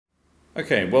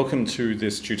Okay, welcome to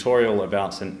this tutorial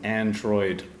about an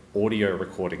Android audio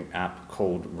recording app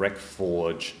called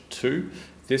RecForge 2.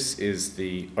 This is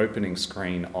the opening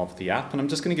screen of the app, and I'm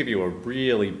just going to give you a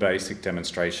really basic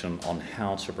demonstration on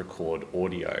how to record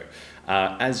audio.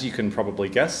 As you can probably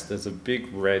guess, there's a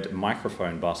big red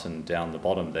microphone button down the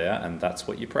bottom there, and that's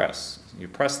what you press. You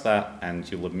press that and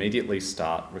you'll immediately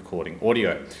start recording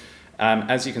audio.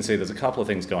 As you can see, there's a couple of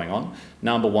things going on.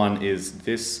 Number one is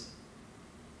this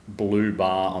blue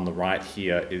bar on the right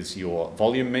here is your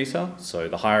volume meter. So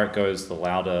the higher it goes, the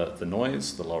louder the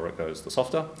noise, the lower it goes, the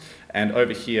softer. And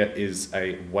over here is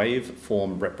a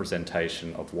waveform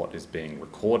representation of what is being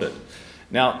recorded.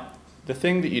 Now, the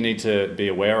thing that you need to be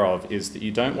aware of is that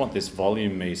you don't want this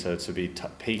volume meter to be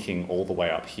peaking all the way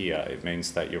up here. It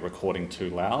means that you're recording too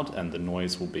loud and the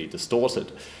noise will be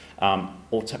distorted.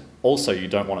 Also, you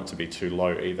don't want it to be too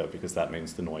low either, because that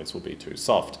means the noise will be too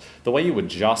soft. The way you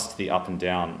adjust the up and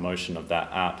down motion of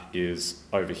that app is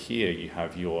over here you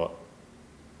have your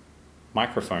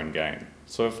microphone gain.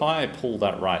 So if I pull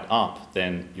that right up,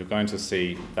 then you're going to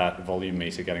see that volume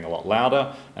meter getting a lot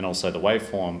louder and also the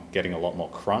waveform getting a lot more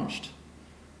crunched.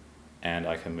 And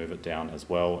I can move it down as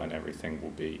well and everything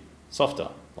will be softer,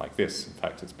 like this. In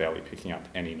fact, it's barely picking up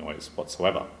any noise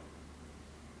whatsoever.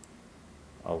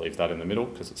 I'll leave that in the middle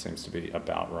because it seems to be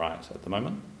about right at the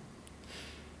moment.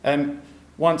 And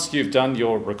once you've done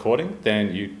your recording,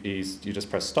 then you just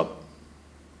press stop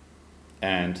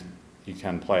and you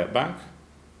can play it back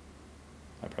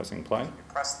by pressing play. You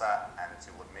press that and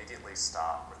you will immediately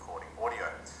start recording audio.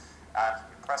 And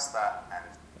you press that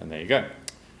and there you go.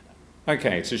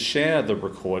 Okay, to share the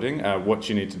recording, what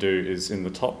you need to do is in the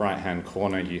top right hand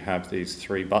corner you have these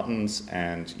three buttons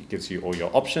and it gives you all your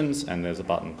options, and there's a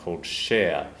button called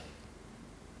share.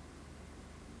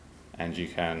 And you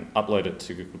can upload it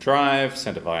to Google Drive,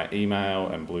 send it via email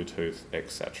and Bluetooth,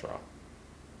 etc.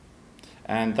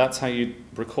 And that's how you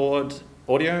record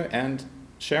audio and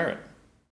share it.